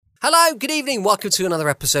Hello, good evening. Welcome to another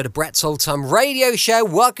episode of Brett's Old Time Radio Show.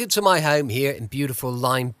 Welcome to my home here in beautiful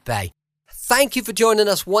Lyme Bay. Thank you for joining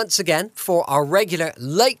us once again for our regular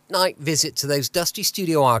late night visit to those dusty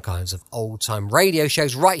studio archives of old time radio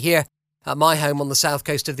shows right here at my home on the south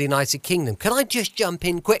coast of the United Kingdom. Can I just jump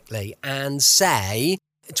in quickly and say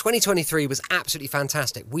 2023 was absolutely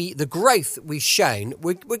fantastic. The growth we've shown,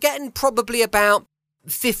 we're getting probably about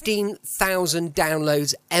 15,000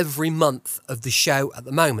 downloads every month of the show at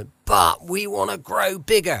the moment, but we want to grow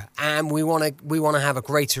bigger and we want to have a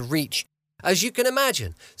greater reach, as you can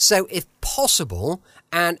imagine. So if possible,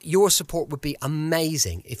 and your support would be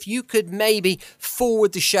amazing, if you could maybe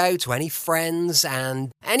forward the show to any friends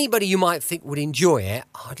and anybody you might think would enjoy it,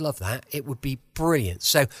 I'd love that. It would be brilliant.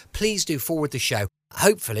 So please do forward the show.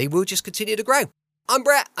 Hopefully we'll just continue to grow. I'm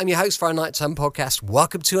Brett, I'm your host for our Nighttime Podcast.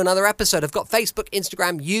 Welcome to another episode. I've got Facebook,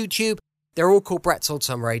 Instagram, YouTube. They're all called Brett's Old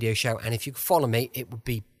Time Radio Show, and if you could follow me, it would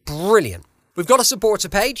be brilliant. We've got a supporter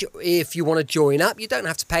page if you want to join up. You don't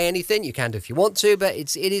have to pay anything. You can do if you want to, but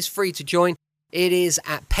it is free to join. It is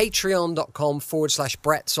at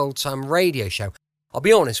patreon.com/Brett's Old Time Radio Show. I'll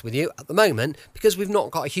be honest with you, at the moment, because we've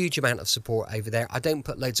not got a huge amount of support over there, I don't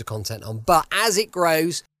put loads of content on, but as it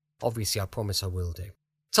grows, obviously I promise I will do.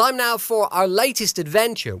 Time now for our latest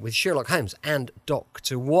adventure with Sherlock Holmes and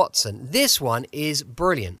Dr. Watson. This one is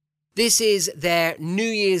brilliant. This is their New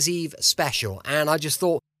Year's Eve special, and I just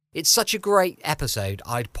thought it's such a great episode,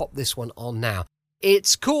 I'd pop this one on now.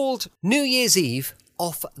 It's called New Year's Eve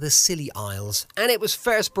off the Scilly Isles, and it was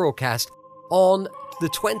first broadcast on the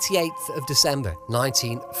 28th of December,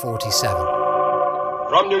 1947.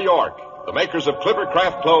 From New York, the makers of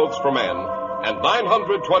Clippercraft clothes for men and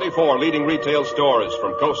 924 leading retail stores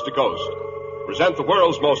from coast to coast present the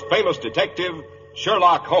world's most famous detective,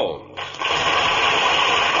 Sherlock Holmes.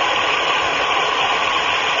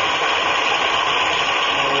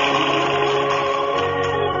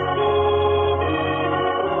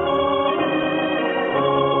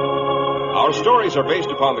 Our stories are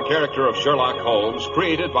based upon the character of Sherlock Holmes,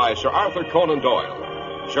 created by Sir Arthur Conan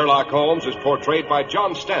Doyle. Sherlock Holmes is portrayed by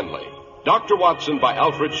John Stanley, Dr. Watson by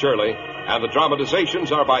Alfred Shirley, and the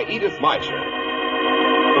dramatizations are by Edith Meiser.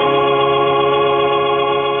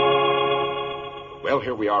 Well,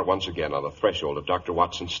 here we are once again on the threshold of Dr.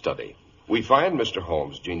 Watson's study. We find Mr.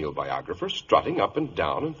 Holmes' genial biographer strutting up and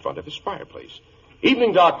down in front of his fireplace.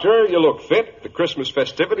 Evening, Doctor. You look fit. The Christmas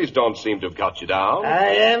festivities don't seem to have got you down. I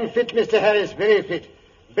am fit, Mr. Harris, very fit.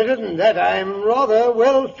 Better than that, I'm rather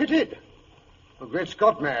well fitted. Oh, great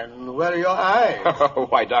Scott, man, where are your eyes?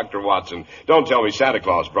 Why, Dr. Watson, don't tell me Santa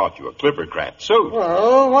Claus brought you a Clippercraft suit.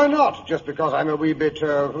 Well, why not? Just because I'm a wee bit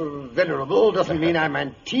venerable doesn't mean I'm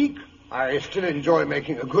antique. I still enjoy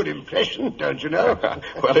making a good impression, don't you know?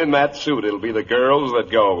 Well, in that suit, it'll be the girls that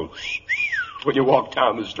go when you walk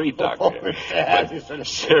down the street, Doctor. Oh, Mr. Harris.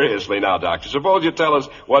 Seriously now, Doctor, suppose you tell us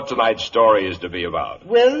what tonight's story is to be about.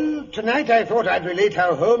 Well, tonight I thought I'd relate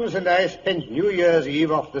how Holmes and I spent New Year's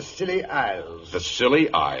Eve off the Scilly Isles. The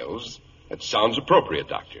Scilly Isles? That sounds appropriate,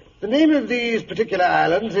 Doctor. The name of these particular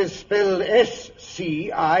islands is spelled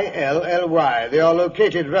S-C-I-L-L-Y. They are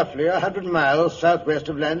located roughly 100 miles southwest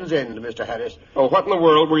of Land's End, Mr. Harris. Oh, what in the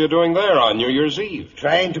world were you doing there on New Year's Eve?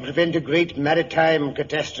 Trying to prevent a great maritime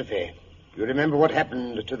catastrophe. You remember what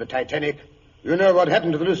happened to the Titanic? You know what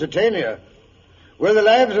happened to the Lusitania? Well, the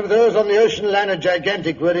lives of those on the ocean liner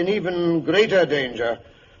Gigantic were in even greater danger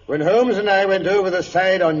when Holmes and I went over the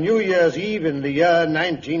side on New Year's Eve in the year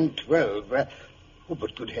 1912. Oh,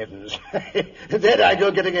 but good heavens. There I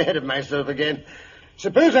go getting ahead of myself again.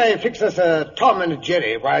 Suppose I fix us a Tom and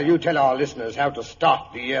Jerry while you tell our listeners how to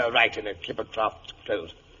start the year right in a Clippercraft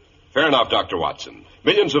clothes. Fair enough, Dr. Watson.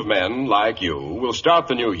 Millions of men, like you, will start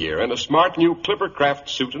the new year in a smart new Clippercraft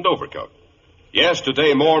suit and overcoat. Yes,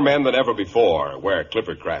 today more men than ever before wear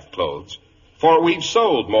Clippercraft clothes. For we've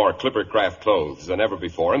sold more Clippercraft clothes than ever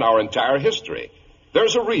before in our entire history.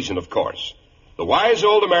 There's a reason, of course. The wise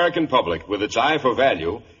old American public, with its eye for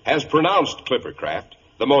value, has pronounced Clippercraft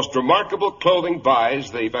the most remarkable clothing buys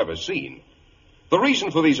they've ever seen. The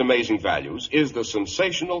reason for these amazing values is the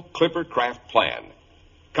sensational Clippercraft plan,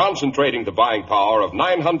 concentrating the buying power of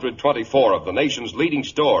 924 of the nation's leading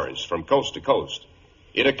stores from coast to coast.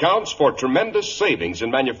 It accounts for tremendous savings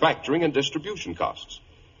in manufacturing and distribution costs.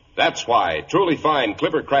 That's why truly fine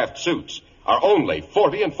Clippercraft suits are only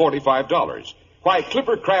 $40 and $45, why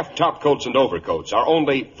Clippercraft topcoats and overcoats are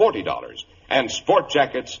only $40, and sport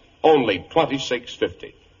jackets only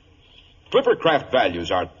 $26.50. Clippercraft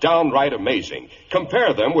values are downright amazing.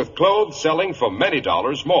 Compare them with clothes selling for many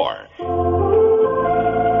dollars more.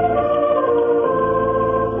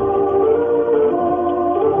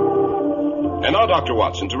 And Now, Dr.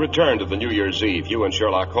 Watson, to return to the New Year's Eve you and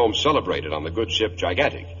Sherlock Holmes celebrated on the good ship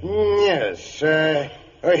Gigantic. Yes.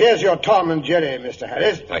 Here's your Tom and Jerry, Mr.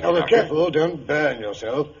 Harris. Thank you, Be Doctor. careful, don't burn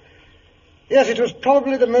yourself. Yes, it was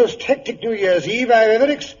probably the most hectic New Year's Eve I've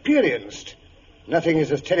ever experienced. Nothing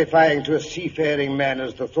is as terrifying to a seafaring man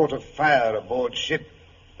as the thought of fire aboard ship,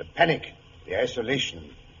 the panic, the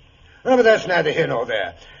isolation. Oh, but that's neither here nor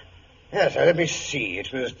there. Yes, let me see.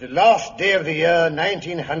 It was the last day of the year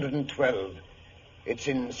 1912. Its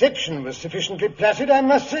inception was sufficiently placid, I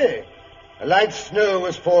must say. A light snow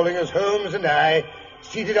was falling as Holmes and I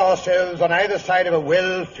seated ourselves on either side of a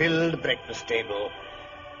well-filled breakfast table.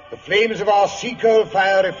 The flames of our sea-coal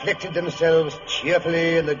fire reflected themselves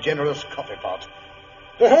cheerfully in the generous coffee pot.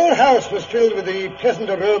 The whole house was filled with the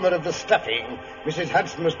pleasant aroma of the stuffing Mrs.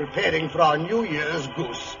 Hudson was preparing for our New Year's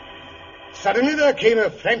goose. Suddenly there came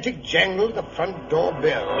a frantic jangle at the front door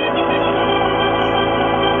bell.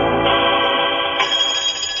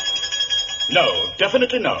 No,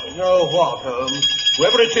 definitely no. No what, Holmes?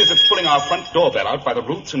 Whoever it is that's pulling our front doorbell out by the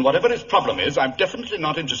roots and whatever his problem is, I'm definitely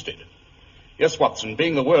not interested. Yes, Watson,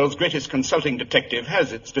 being the world's greatest consulting detective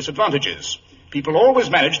has its disadvantages. People always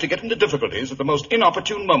manage to get into difficulties at the most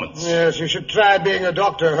inopportune moments. Yes, you should try being a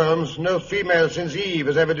doctor, Holmes. No female since Eve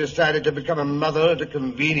has ever decided to become a mother at a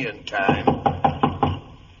convenient time.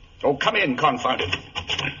 Oh, come in, confound it.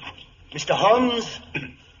 Mr. Holmes?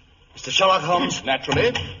 Mr. Sherlock Holmes?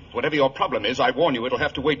 Naturally. Whatever your problem is, I warn you it'll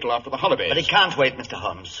have to wait till after the holidays. But it can't wait, Mr.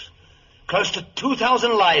 Holmes. Close to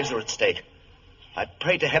 2,000 lives are at stake. I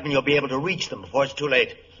pray to heaven you'll be able to reach them before it's too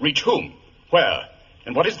late. Reach whom? Where?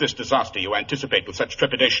 And what is this disaster you anticipate with such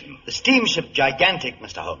trepidation? The steamship Gigantic,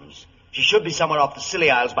 Mr. Holmes. She should be somewhere off the Scilly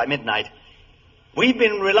Isles by midnight. We've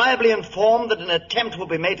been reliably informed that an attempt will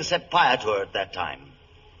be made to set fire to her at that time.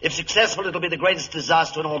 If successful, it'll be the greatest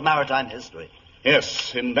disaster in all maritime history.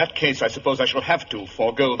 Yes, in that case, I suppose I shall have to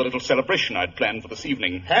forego the little celebration I'd planned for this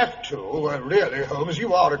evening. Have to? Well, really, Holmes,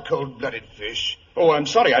 you are a cold-blooded fish. Oh, I'm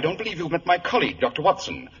sorry. I don't believe you've met my colleague, Dr.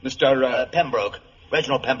 Watson. Mr. Pembroke.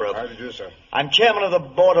 Reginald Pembroke. How do you do, sir? I'm chairman of the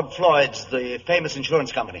board of Floyd's, the famous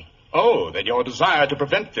insurance company. Oh, then your desire to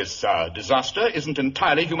prevent this disaster isn't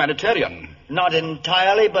entirely humanitarian. Not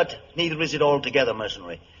entirely, but neither is it altogether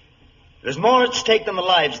mercenary. There's more at stake than the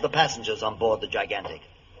lives of the passengers on board the Gigantic.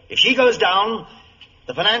 If she goes down,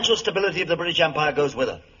 the financial stability of the British Empire goes with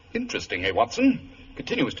her. Interesting, eh, Watson?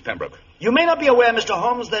 Continue, Mr. Pembroke. You may not be aware, Mr.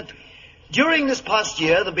 Holmes, that during this past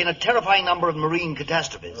year there have been a terrifying number of marine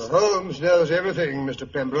catastrophes. Holmes knows everything,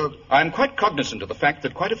 Mr. Pembroke. I'm quite cognizant of the fact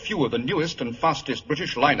that quite a few of the newest and fastest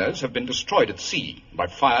British liners have been destroyed at sea by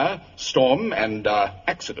fire, storm, and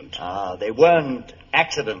accident. They weren't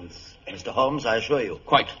accidents, Mr. Holmes, I assure you.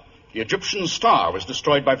 Quite. The Egyptian Star was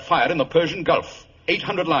destroyed by fire in the Persian Gulf.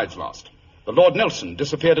 800 lives lost. The Lord Nelson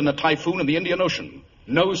disappeared in a typhoon in the Indian Ocean.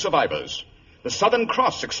 No survivors. The Southern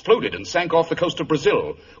Cross exploded and sank off the coast of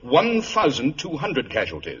Brazil. 1,200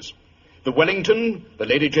 casualties. The Wellington, the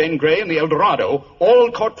Lady Jane Grey, and the El Dorado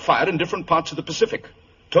all caught fire in different parts of the Pacific.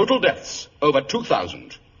 Total deaths, over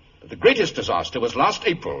 2,000. But the greatest disaster was last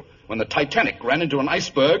April, when the Titanic ran into an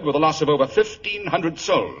iceberg with a loss of over 1,500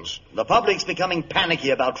 souls. The public's becoming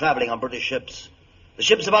panicky about traveling on British ships. The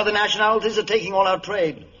ships of other nationalities are taking all our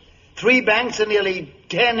trade. 3 banks and nearly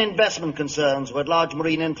 10 investment concerns who had large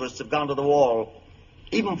marine interests have gone to the wall.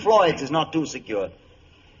 Even Floyd's is not too secure.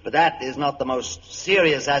 But that is not the most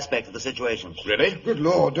serious aspect of the situation. Really? Good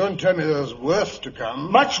Lord, don't tell me there's worse to come.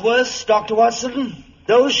 Much worse, Dr. Watson.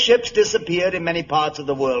 Those ships disappeared in many parts of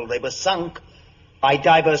the world. They were sunk by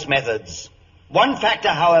diverse methods. One factor,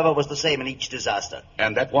 however, was the same in each disaster.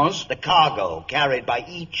 And that was? The cargo carried by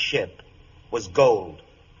each ship was gold.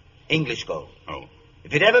 English gold. Oh.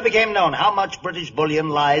 If it ever became known how much British bullion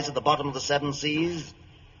lies at the bottom of the 7 seas,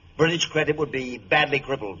 British credit would be badly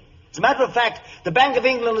crippled. As a matter of fact, the Bank of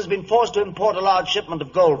England has been forced to import a large shipment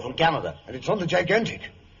of gold from Canada. And it's on the Gigantic.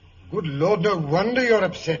 Good Lord, no wonder you're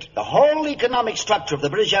upset. The whole economic structure of the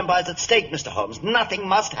British Empire is at stake, Mr. Holmes. Nothing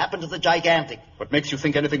must happen to the Gigantic. What makes you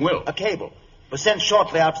think anything will? A cable was sent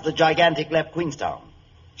shortly after the Gigantic left Queenstown.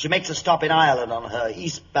 She makes a stop in Ireland on her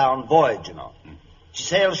eastbound voyage, you know. She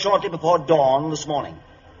sailed shortly before dawn this morning.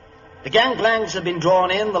 The gangplanks have been drawn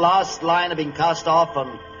in, the last line have been cast off,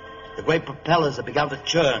 and the great propellers have begun to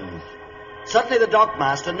churn. Suddenly the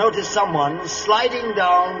dockmaster noticed someone sliding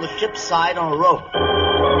down the ship's side on a rope.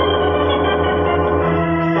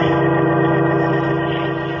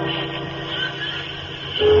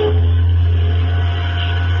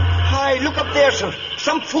 Hi, look up there, sir.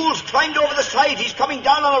 Some fool's climbed over the side. He's coming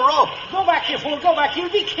down on a rope. Go back, you fool, go back. You'll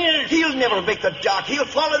be killed. He'll never make the dock. He'll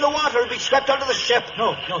fall in the water and be swept under the ship.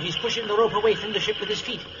 No, he's pushing the rope away from the ship with his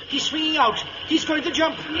feet. He's swinging out. He's going to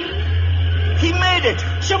jump. He made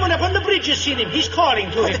it. Someone up on the bridge has seen him. He's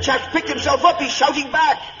calling to him. The chap picked himself up. He's shouting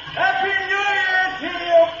back. Happy New Year to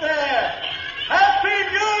you up there! Happy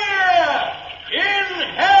New Year! In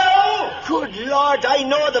hell! Good Lord, I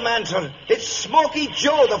know the man, sir. It's Smoky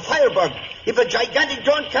Joe, the firebug. If the gigantic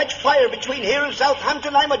don't catch fire between here and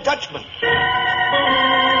Southampton, I'm a Dutchman.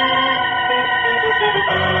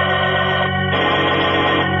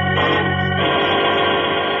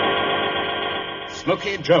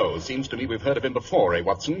 Smoky Joe. Seems to me we've heard of him before,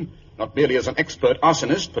 Watson? Not merely as an expert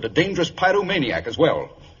arsonist, but a dangerous pyromaniac as well.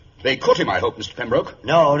 They caught him, I hope, Mr. Pembroke.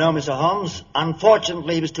 No, Mr. Holmes.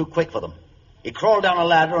 Unfortunately, he was too quick for them. He crawled down a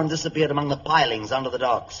ladder and disappeared among the pilings under the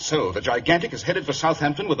docks. So, the gigantic is headed for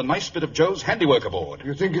Southampton with a nice bit of Joe's handiwork aboard.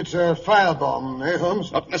 You think it's a firebomb, eh,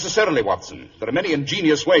 Holmes? Not necessarily, Watson. There are many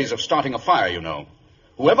ingenious ways of starting a fire, you know.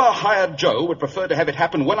 Whoever hired Joe would prefer to have it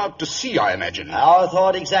happen well out to sea, I imagine. Our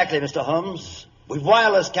thought exactly, Mr. Holmes. We've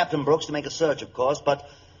wirelessed Captain Brooks to make a search, of course, but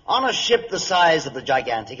on a ship the size of the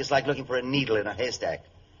gigantic, it's like looking for a needle in a haystack.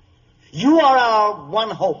 You are our one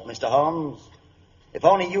hope, Mr. Holmes. If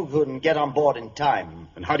only you couldn't get on board in time.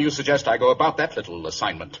 And how do you suggest I go about that little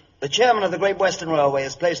assignment? The chairman of the Great Western Railway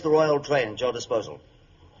has placed the Royal Train at your disposal.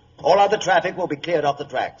 All other traffic will be cleared off the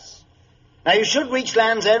tracks. Now, you should reach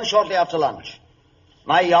Land's End shortly after lunch.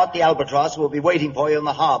 My yacht, the Albatross, will be waiting for you in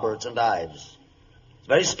the harbor at St. Ives. It's a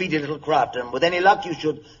very speedy little craft, and with any luck, you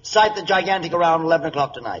should sight the gigantic around 11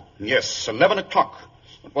 o'clock tonight. Yes, 11 o'clock.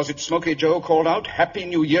 What was it Smoky Joe called out? Happy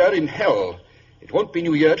New Year in hell. It won't be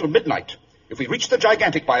New Year till midnight. If we reach the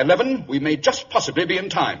gigantic by 11, we may just possibly be in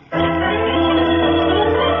time.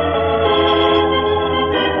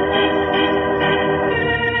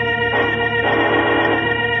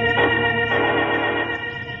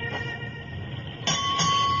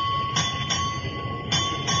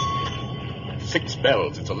 Six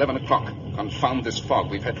bells. It's 11 o'clock. Confound this fog.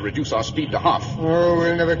 We've had to reduce our speed to half. Oh,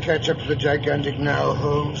 we'll never catch up to the gigantic now,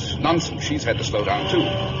 Holmes. Nonsense. She's had to slow down, too.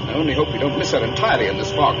 I only hope we don't miss her entirely in this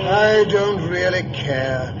fog. I don't really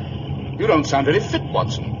care. You don't sound very fit,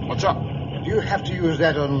 Watson. What's up? Do you have to use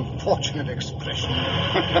that unfortunate expression?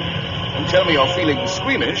 Don't tell me you're feeling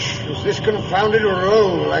squeamish. It's this confounded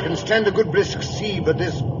roll. I can stand a good brisk sea, but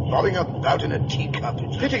this bobbing about in a teacup.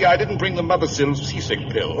 Pity I didn't bring the Mothersills seasick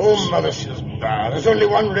pills. Oh, Mothersills bar. There's only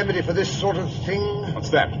one remedy for this sort of thing. What's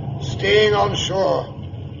that? Staying on shore.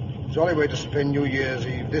 Jolly way to spend New Year's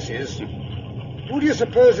Eve, this is. Who do you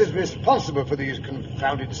suppose is responsible for these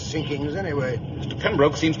confounded sinkings, anyway? Mr.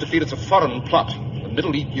 Pembroke seems to feel it's a foreign plot. The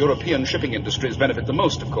Middle East European shipping industries benefit the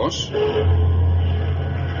most, of course.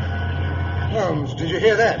 Holmes, did you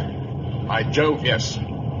hear that? By Jove, yes.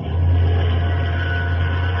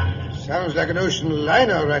 Sounds like an ocean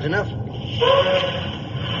liner, right enough.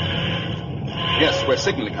 Yes, we're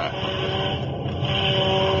signaling her.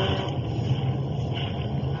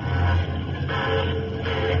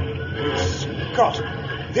 Scott,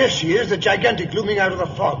 there she is, the gigantic looming out of the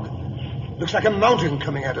fog. Looks like a mountain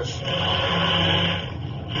coming at us.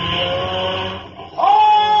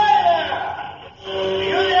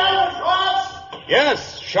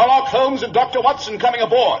 Yes, Sherlock Holmes and Dr. Watson coming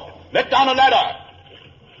aboard. Let down a ladder.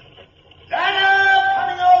 Ladder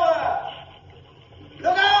coming over!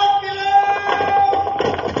 Look out below!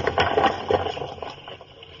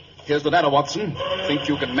 Here's the ladder, Watson. Think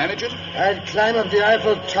you can manage it? I'd climb up the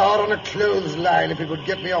Eiffel Tower on a clothesline if it would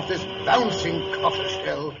get me off this bouncing cockle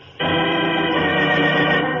shell.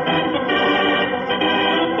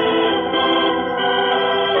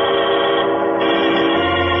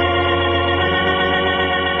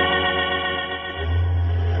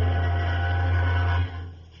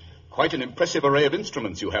 Quite an impressive array of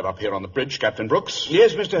instruments you have up here on the bridge, Captain Brooks.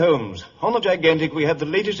 Yes, Mr. Holmes. On the gigantic, we have the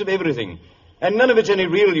latest of everything. And none of it's any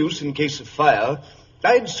real use in case of fire.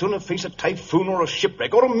 I'd sooner face a typhoon or a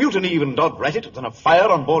shipwreck, or a mutiny even, dod rat it, than a fire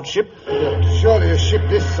on board ship. But surely a ship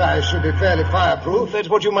this size should be fairly fireproof. That's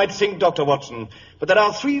what you might think, Dr. Watson. But there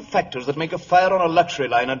are three factors that make a fire on a luxury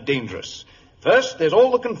liner dangerous. First, there's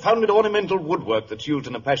all the confounded ornamental woodwork that's used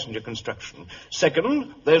in a passenger construction.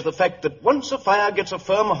 Second, there's the fact that once a fire gets a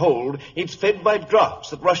firm hold, it's fed by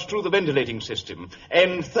drafts that rush through the ventilating system.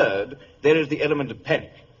 And third, there is the element of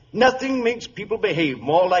panic. Nothing makes people behave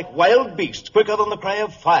more like wild beasts quicker than the cry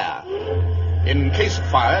of fire. In case of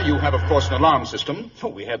fire, you have, of course, an alarm system. Oh,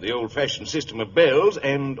 we have the old-fashioned system of bells,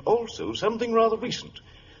 and also something rather recent.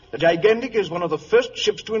 The gigantic is one of the first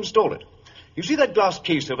ships to install it. You see that glass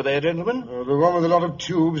case over there, gentlemen? The one with a lot of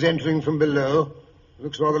tubes entering from below.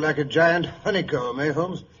 Looks rather like a giant honeycomb, eh,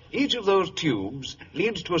 Holmes? Each of those tubes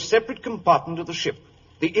leads to a separate compartment of the ship.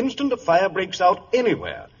 The instant a fire breaks out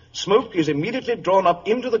anywhere, smoke is immediately drawn up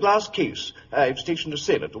into the glass case. I've stationed a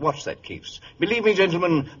sailor to watch that case. Believe me,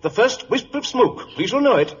 gentlemen, the first wisp of smoke, we shall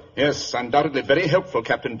know it. Yes, undoubtedly very helpful,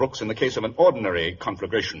 Captain Brooks, in the case of an ordinary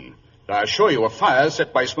conflagration. But I assure you, a fire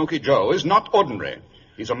set by Smoky Joe is not ordinary.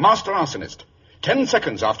 He's a master arsonist. 10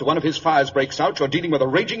 seconds after one of his fires breaks out, you're dealing with a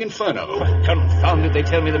raging inferno. Well, confound it, they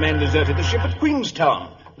tell me the man deserted the ship at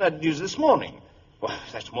Queenstown. That is this morning. Well,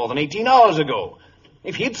 that's more than 18 hours ago.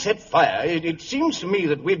 If he'd set fire, it seems to me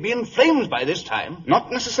that we'd be in flames by this time.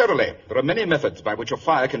 Not necessarily. There are many methods by which a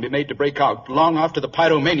fire can be made to break out long after the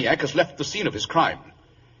pyromaniac has left the scene of his crime.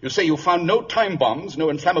 You say you found no time bombs, no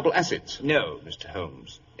inflammable acids. No, Mr.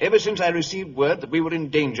 Holmes. Ever since I received word that we were in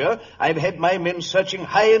danger, I've had my men searching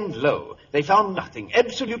high and low. They found nothing,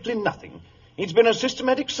 absolutely nothing. It's been a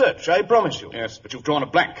systematic search, I promise you. Yes, but you've drawn a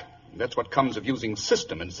blank. That's what comes of using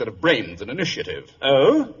system instead of brains and initiative.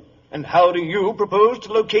 Oh? And how do you propose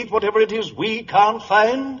to locate whatever it is we can't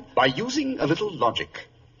find? By using a little logic.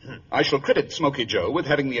 I shall credit Smoky Joe with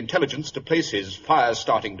having the intelligence to place his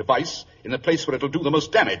fire-starting device in the place where it'll do the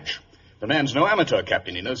most damage. The man's no amateur,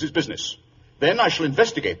 Captain. He knows his business. Then I shall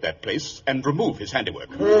investigate that place and remove his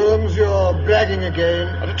handiwork. Holmes, you're bragging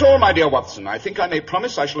again. Not at all, my dear Watson. I think I may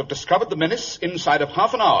promise I shall have discovered the menace inside of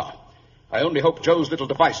half an hour. I only hope Joe's little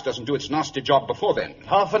device doesn't do its nasty job before then.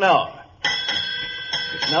 Half an hour.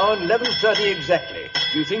 It's now 11:30 exactly.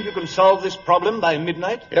 Do you think you can solve this problem by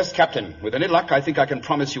midnight? Yes, Captain. With any luck, I think I can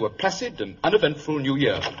promise you a placid and uneventful New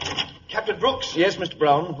Year. Captain Brooks? Yes, Mr.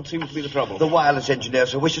 Brown. What seems to be the trouble? The wireless engineer,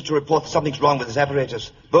 sir, wishes to report that something's wrong with his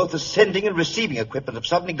apparatus. Both the sending and receiving equipment have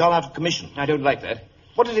suddenly gone out of commission. I don't like that.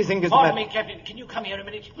 What does he think is the Pardon matter? me, Captain. Can you come here a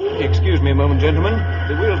minute? Excuse me a moment, gentlemen.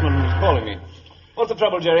 The wheelsman is calling me. What's the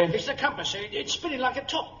trouble, Jerry? It's the compass. It's spinning like a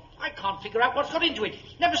top. I can't figure out what's got into it.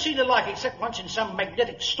 Never seen the like except once in some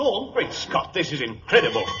magnetic storm. Great Scott, this is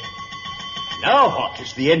incredible. Now what?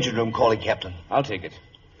 It's the engine room calling, Captain. I'll take it.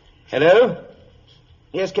 Hello?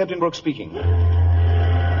 Yes, Captain Brooks speaking.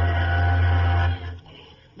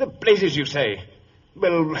 The blazes, you say?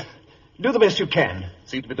 Well, do the best you can.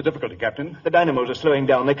 Seems to be the difficulty, Captain. The dynamos are slowing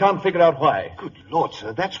down. They can't figure out why. Good Lord,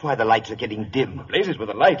 sir, that's why the lights are getting dim. Blazes with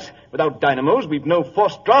the lights. Without dynamos, we've no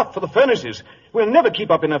forced draft for the furnaces. We'll never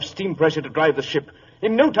keep up enough steam pressure to drive the ship.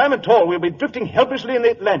 In no time at all, we'll be drifting helplessly in the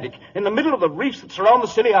Atlantic, in the middle of the reefs that surround the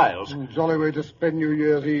Scilly Isles. Jolly way to spend New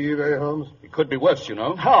Year's Eve, eh, Holmes? It could be worse, you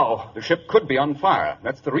know. How? The ship could be on fire.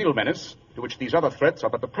 That's the real menace, to which these other threats are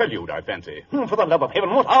but the prelude, I fancy. For the love of heaven,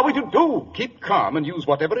 what are we to do? Keep calm and use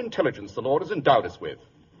whatever intelligence the Lord has endowed us with.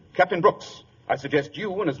 Captain Brooks, I suggest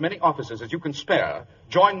you and as many officers as you can spare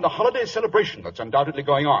join the holiday celebration that's undoubtedly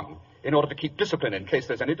going on in order to keep discipline in case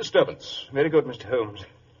there's any disturbance. Very good, Mr. Holmes.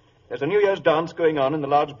 There's a New Year's dance going on in the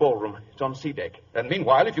large ballroom. It's on sea deck. And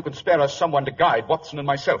meanwhile, if you can spare us someone to guide Watson and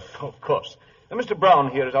myself. Oh, of course. And Mr. Brown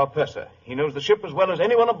here is our purser. He knows the ship as well as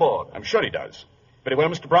anyone aboard. I'm sure he does. Very well,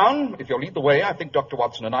 Mr. Brown. If you'll lead the way, I think Dr.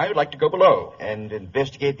 Watson and I would like to go below. And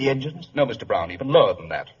investigate the engines? No, Mr. Brown, even lower than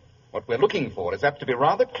that. What we're looking for is apt to be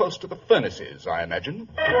rather close to the furnaces, I imagine.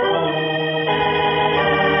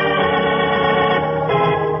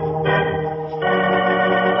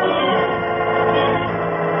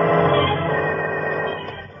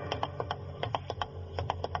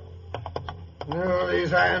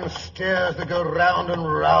 These iron stairs that go round and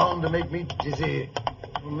round to make me dizzy.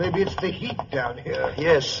 Maybe it's the heat down here.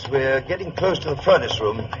 Yes, we're getting close to the furnace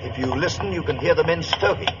room. If you listen, you can hear the men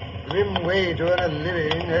stoking. Grim way to earn a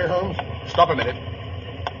living, eh, Holmes? Stop a minute.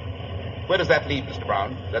 Where does that lead, Mr.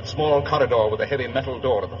 Brown? That small corridor with a heavy metal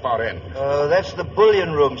door at the far end. That's the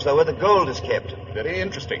bullion room, sir, where the gold is kept. Very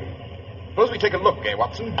interesting. Suppose we take a look, eh,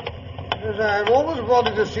 Watson? Yes, I've always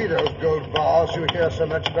wanted to see those gold bars you hear so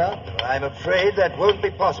much about. I'm afraid that won't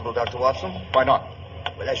be possible, Dr. Watson. Why not?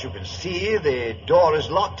 Well, as you can see, the door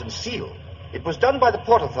is locked and sealed. It was done by the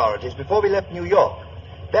port authorities before we left New York.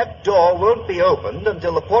 That door won't be opened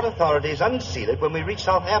until the port authorities unseal it when we reach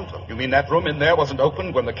Southampton. You mean that room in there wasn't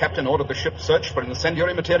opened when the captain ordered the ship searched for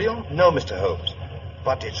incendiary material? No, Mr. Holmes.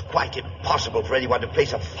 But it's quite impossible for anyone to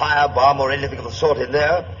place a firebomb or anything of the sort in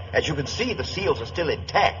there. As you can see, the seals are still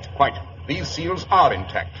intact. Quite. These seals are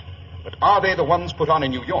intact. But are they the ones put on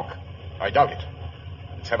in New York? I doubt it.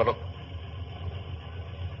 Let's have a look.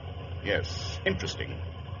 Yes, interesting.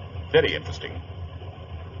 Very interesting.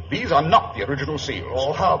 These are not the original seals.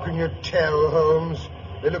 Oh, how can you tell, Holmes?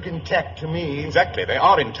 They look intact to me. Exactly, they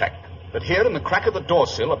are intact. But here in the crack of the door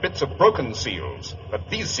sill are bits of broken seals. But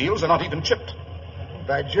these seals are not even chipped.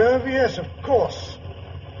 By Jove, yes, of course.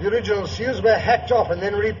 The original seals were hacked off and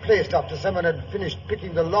then replaced after someone had finished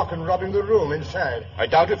picking the lock and robbing the room inside. I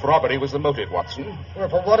doubt if robbery was the motive, Watson. Well,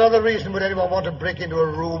 for what other reason would anyone want to break into a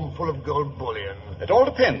room full of gold bullion? It all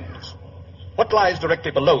depends. What lies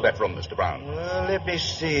directly below that room, Mr. Brown? Let me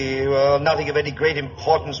see. Well, nothing of any great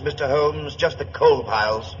importance, Mr. Holmes. Just the coal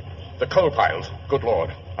piles. The coal piles? Good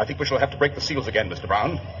Lord. I think we shall have to break the seals again, Mr.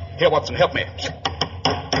 Brown. Here, Watson, help me.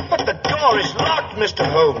 But the door is locked, Mr.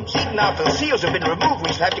 Holmes. Even after the seals have been removed,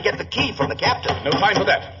 we shall have to get the key from the captain. No time for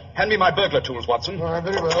that. Hand me my burglar tools, Watson.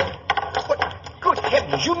 Very well. But, good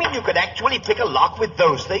heavens, you mean you could actually pick a lock with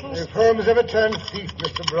those things? If Holmes ever turned thief,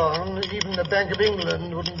 Mr. Brown, even the Bank of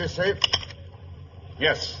England wouldn't be safe.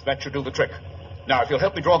 Yes, that should do the trick. Now, if you'll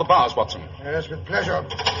help me draw the bars, Watson. Yes, with pleasure.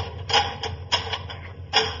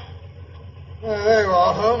 Well, there you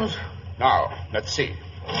are, Holmes. Now, let's see.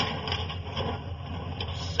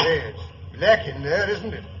 Say, it's black in there,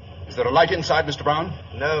 isn't it? Is there a light inside, Mr. Brown?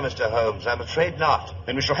 No, Mr. Holmes, I'm afraid not.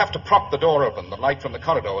 Then we shall have to prop the door open. The light from the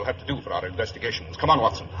corridor will have to do for our investigations. Come on,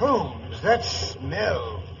 Watson. Holmes, that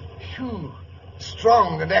smell. Phew.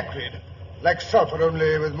 Strong and acrid. Like sulfur,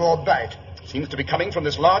 only with more bite. Seems to be coming from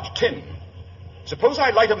this large tin. Suppose I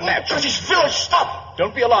light a match. British village, stop!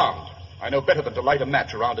 Don't be alarmed. I know better than to light a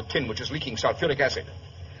match around a tin which is leaking sulfuric acid.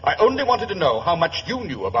 I only wanted to know how much you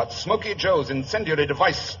knew about Smoky Joe's incendiary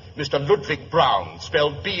device, Mr. Ludwig Brown,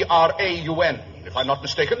 spelled B-R-A-U-N, if I'm not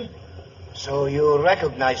mistaken. So you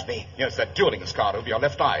recognize me? Yes, that dueling scar over your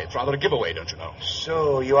left eye. It's rather a giveaway, don't you know?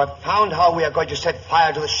 So you have found how we are going to set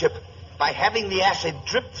fire to the ship by having the acid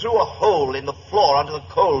drip through a hole in the floor onto the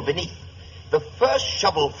coal beneath. The first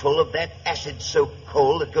shovelful of that acid-soaked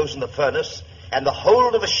coal that goes in the furnace, and the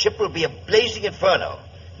whole of a ship will be a blazing inferno.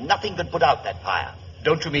 Nothing could put out that fire.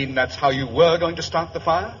 Don't you mean that's how you were going to start the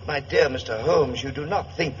fire? My dear Mr. Holmes, you do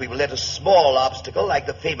not think we will let a small obstacle like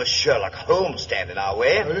the famous Sherlock Holmes stand in our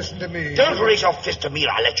way? Now, listen to me. Don't raise your fist to me or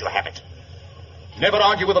I'll let you have it. Never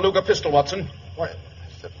argue with a Luger pistol, Watson. Well,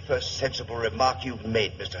 it's the first sensible remark you've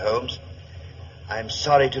made, Mr. Holmes. I'm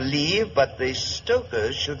sorry to leave, but the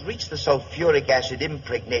stokers should reach the sulfuric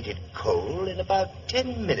acid-impregnated coal in about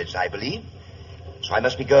 10 minutes, I believe. So I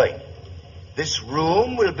must be going. This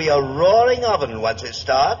room will be a roaring oven once it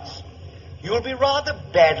starts. You'll be rather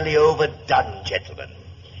badly overdone, gentlemen.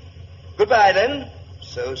 Goodbye, then.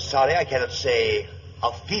 So sorry I cannot say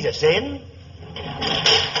auf Wiedersehen.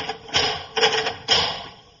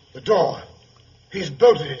 The door. He's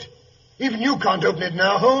bolted it. Even you can't open it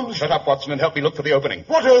now, Holmes. Shut up, Watson, and help me look for the opening.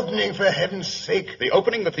 What opening, for heaven's sake? The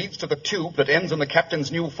opening that leads to the tube that ends in the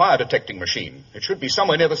captain's new fire-detecting machine. It should be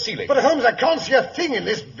somewhere near the ceiling. But, Holmes, I can't see a thing in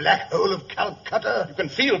this black hole of Calcutta. You can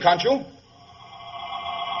feel, can't you?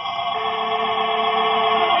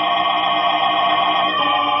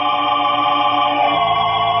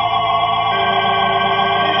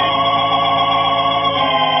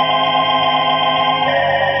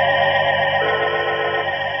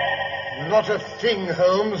 Not a thing,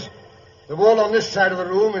 Holmes. The wall on this side of the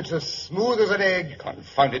room, it's as smooth as an egg.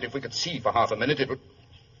 Confound it, if we could see for half a minute, it would...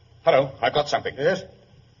 Hello, I've got something. Yes?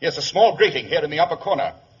 Yes, a small grating here in the upper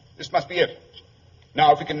corner. This must be it.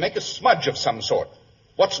 Now, if we can make a smudge of some sort.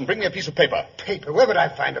 Watson, bring me a piece of paper. Paper? Where would I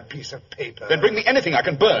find a piece of paper? Then bring me anything I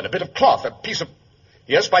can burn. A bit of cloth, a piece of...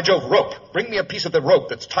 Yes, by Jove, rope. Bring me a piece of the rope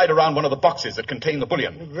that's tied around one of the boxes that contain the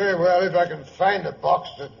bullion. Very well, if I can find the box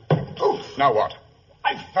that... Oof! Now what?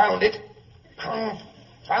 I found it.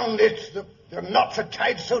 Found it. The knots are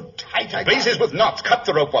tied so tight I Blazes with knots. Cut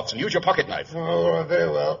the rope, Watson. Use your pocket knife. Oh,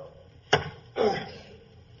 very well.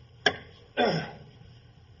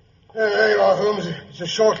 There you are, Holmes. It's a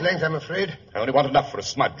short length, I'm afraid. I only want enough for a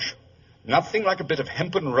smudge. Nothing like a bit of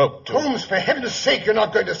hempen rope to... Holmes, for heaven's sake, you're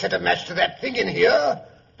not going to set a match to that thing in here.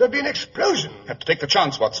 There'll be an explosion. Have to take the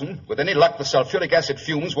chance, Watson. With any luck, the sulfuric acid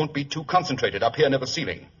fumes won't be too concentrated up here near the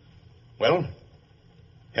ceiling. Well,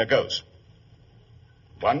 here goes.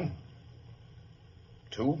 1,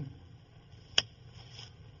 2.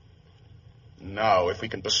 Now, if we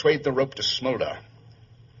can persuade the rope to smolder.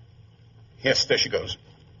 Yes, there she goes.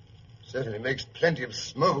 Certainly makes plenty of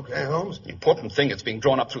smoke, eh, Holmes? The important thing is being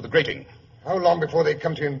drawn up through the grating. How long before they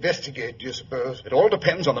come to investigate, do you suppose? It all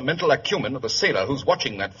depends on the mental acumen of the sailor who's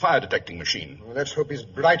watching that fire-detecting machine. Well, let's hope he's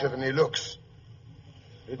brighter than he looks.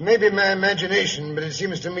 It may be my imagination, but it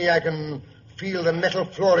seems to me I can feel the metal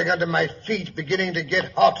flooring under my feet beginning to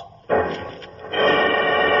get hot.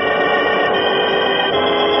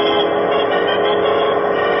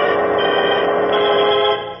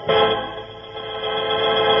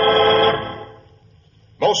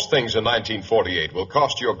 Most things in 1948 will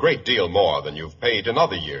cost you a great deal more than you've paid in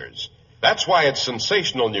other years. That's why it's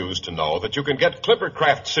sensational news to know that you can get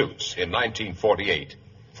Clippercraft suits in 1948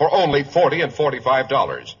 for only $40 and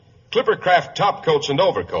 $45. Clippercraft top coats and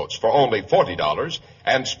overcoats for only $40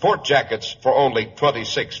 and sport jackets for only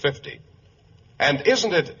 $26.50. And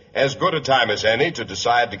isn't it as good a time as any to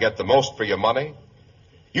decide to get the most for your money?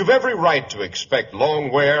 You've every right to expect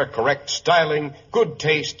long wear, correct styling, good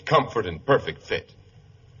taste, comfort, and perfect fit.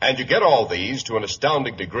 And you get all these to an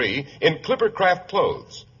astounding degree in Clippercraft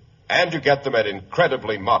clothes. And you get them at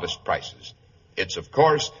incredibly modest prices. It's, of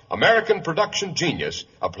course, American production genius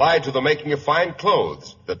applied to the making of fine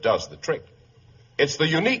clothes that does the trick. It's the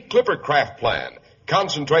unique Clippercraft plan,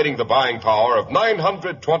 concentrating the buying power of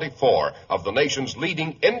 924 of the nation's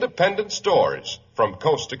leading independent stores from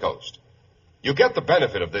coast to coast. You get the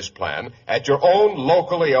benefit of this plan at your own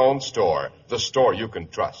locally owned store, the store you can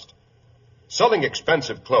trust. Selling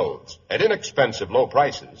expensive clothes at inexpensive low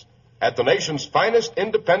prices at the nation's finest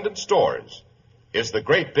independent stores is the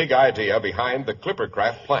great big idea behind the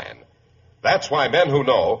Clippercraft plan. That's why men who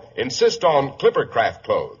know insist on Clippercraft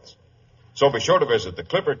clothes. So be sure to visit the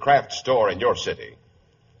Clippercraft store in your city.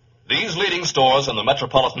 These leading stores in the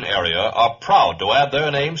metropolitan area are proud to add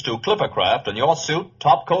their names to Clippercraft in your suit,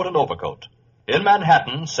 top coat, and overcoat. In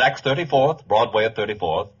Manhattan, Saks 34th, Broadway at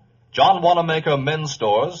 34th. John Wanamaker Men's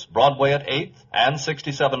Stores, Broadway at 8th and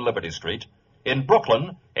 67 Liberty Street. In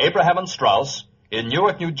Brooklyn, Abraham and Strauss. In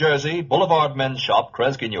Newark, New Jersey, Boulevard Men's Shop,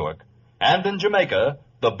 Kresge, Newark. And in Jamaica,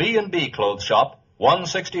 the B&B Clothes Shop,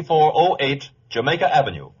 16408 Jamaica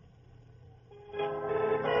Avenue.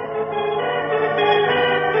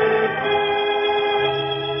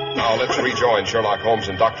 Now let's rejoin Sherlock Holmes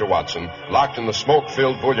and Dr. Watson, locked in the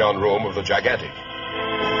smoke-filled bouillon room of the Gigantic.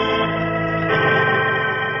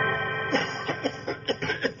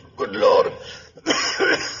 Good Lord.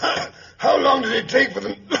 How long did it take for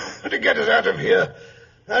them to get us out of here?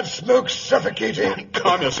 That smoke's suffocating.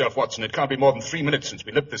 Calm yourself, Watson. It can't be more than 3 minutes since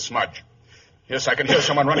we lit this smudge. Yes, I can hear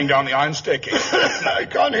someone running down the iron staircase. I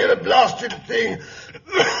can't hear a blasted thing.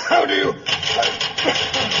 How do you...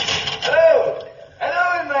 Hello!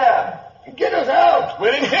 Hello in there! Get us out!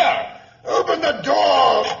 We're in here! Open the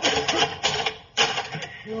door!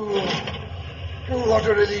 Oh, what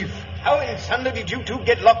a relief. How in thunder did you two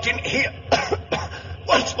get locked in here?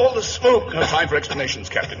 What's all the smoke? No time for explanations,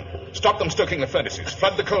 Captain. Stop them stoking the furnaces.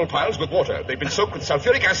 Flood the coal piles with water. They've been soaked with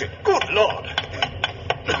sulfuric acid. Good Lord.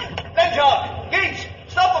 Blanchard! Gates!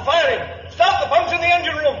 Stop the firing! Stop the pumps in the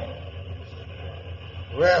engine room!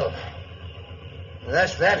 Well,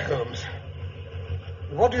 that's that, Holmes.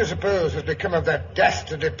 What do you suppose has become of that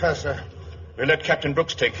dastardly purser? We'll let Captain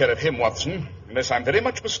Brooks take care of him, Watson. Unless I'm very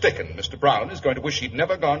much mistaken, Mr. Brown is going to wish he'd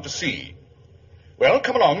never gone to sea. Well,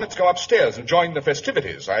 come along, let's go upstairs and join the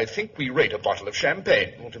festivities. I think we rate a bottle of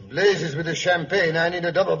champagne. Well, to blazes with the champagne, I need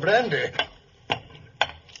a double brandy.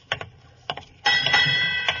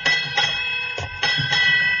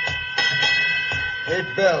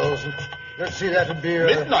 8 bells. Let's see, that would be...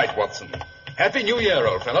 Midnight, Watson. Happy New Year,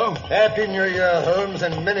 old fellow. Happy New Year, Holmes,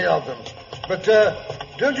 and many of them. But,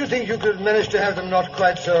 don't you think you could manage to have them not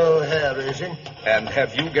quite so hair-raising? And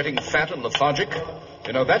have you getting fat and lethargic?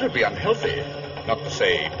 You know, that would be unhealthy. Not to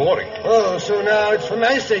say boring. Oh, so now it's for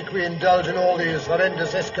my sake we indulge in all these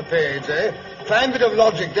horrendous escapades, eh? Fine bit of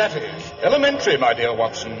logic, that is. Elementary, my dear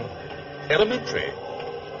Watson. Elementary.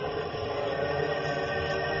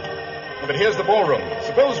 But here's the ballroom.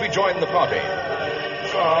 Suppose we join the party.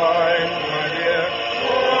 Fine, my dear.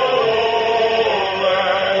 Oh,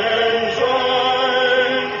 and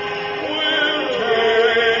fine. We'll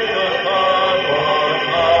take a cup of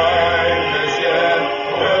kindness yet.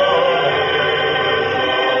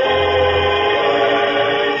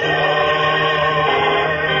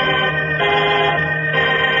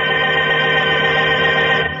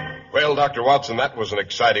 Well, Dr. Watson, that was an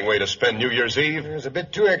exciting way to spend New Year's Eve. It was a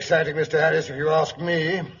bit too exciting, Mr. Harris, if you ask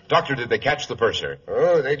me. Doctor, did they catch the purser?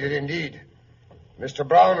 Oh, they did indeed. Mr.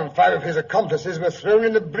 Brown and 5 of his accomplices were thrown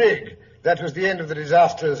in the brig. That was the end of the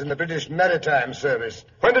disasters in the British Maritime Service.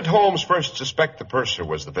 When did Holmes first suspect the purser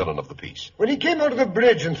was the villain of the piece? When he came onto the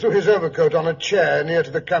bridge and threw his overcoat on a chair near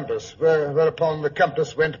to the compass, whereupon the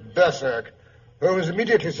compass went berserk. Holmes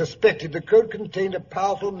immediately suspected the coat contained a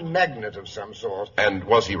powerful magnet of some sort. And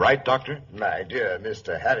was he right, Doctor? My dear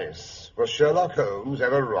Mr. Harris, was Sherlock Holmes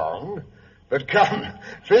ever wrong? But come,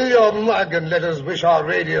 fill your mug and let us wish our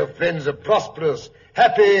radio friends a prosperous,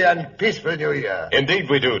 happy, and peaceful New Year. Indeed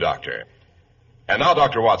we do, Doctor. And now,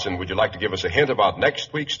 Dr. Watson, would you like to give us a hint about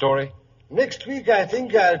next week's story? Next week, I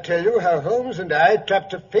think I'll tell you how Holmes and I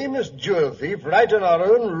trapped a famous jewel thief right in our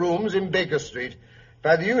own rooms in Baker Street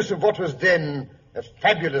by the use of what was then a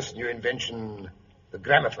fabulous new invention, the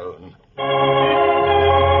gramophone.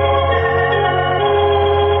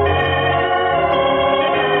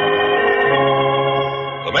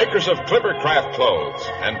 The makers of Clippercraft clothes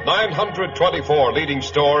and 924 leading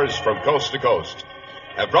stores from coast to coast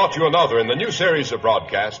have brought you another in the new series of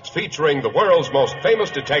broadcasts featuring the world's most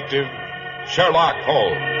famous detective, Sherlock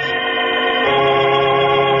Holmes.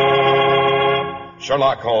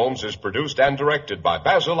 Sherlock Holmes is produced and directed by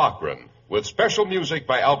Basil Lochran, with special music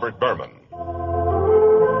by Albert Berman.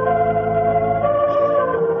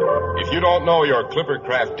 If you don't know your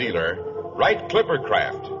Clippercraft dealer, write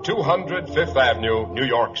Clippercraft, 200 Fifth Avenue, New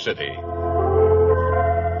York City.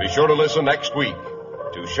 Be sure to listen next week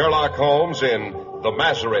to Sherlock Holmes in The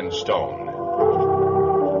Mazarin Stone.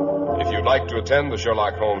 If you'd like to attend the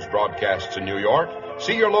Sherlock Holmes broadcasts in New York,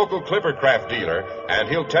 see your local Clippercraft dealer, and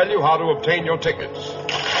he'll tell you how to obtain your tickets.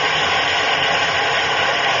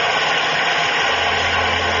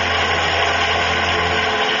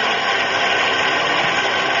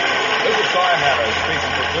 This is Cy Harris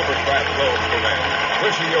speaking for Clippercraft Clothes for Men,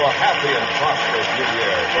 wishing you a happy and prosperous new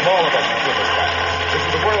year from all of us at Clippercraft. This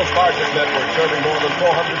is the world's largest network serving more than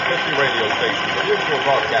 450 radio stations and usual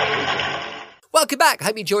broadcasters. Welcome back.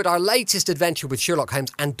 Hope you enjoyed our latest adventure with Sherlock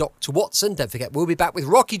Holmes and Dr. Watson. Don't forget, we'll be back with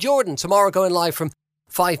Rocky Jordan tomorrow, going live from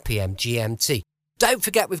 5 p.m. GMT. Don't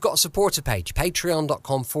forget, we've got a supporter page,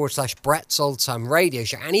 patreon.com/Brett's Old Time Radio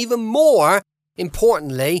Show. And even more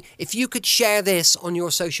importantly, if you could share this on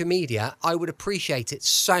your social media, I would appreciate it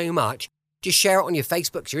so much. Just share it on your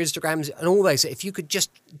Facebooks, your Instagrams, and all those. If you could just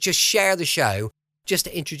share the show, just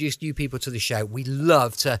to introduce new people to the show, we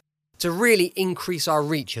love to really increase our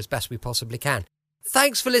reach as best we possibly can.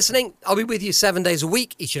 Thanks for listening. I'll be with you 7 days a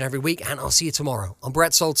week, each and every week, and I'll see you tomorrow on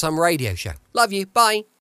Brett's Old Time Radio Show. Love you. Bye.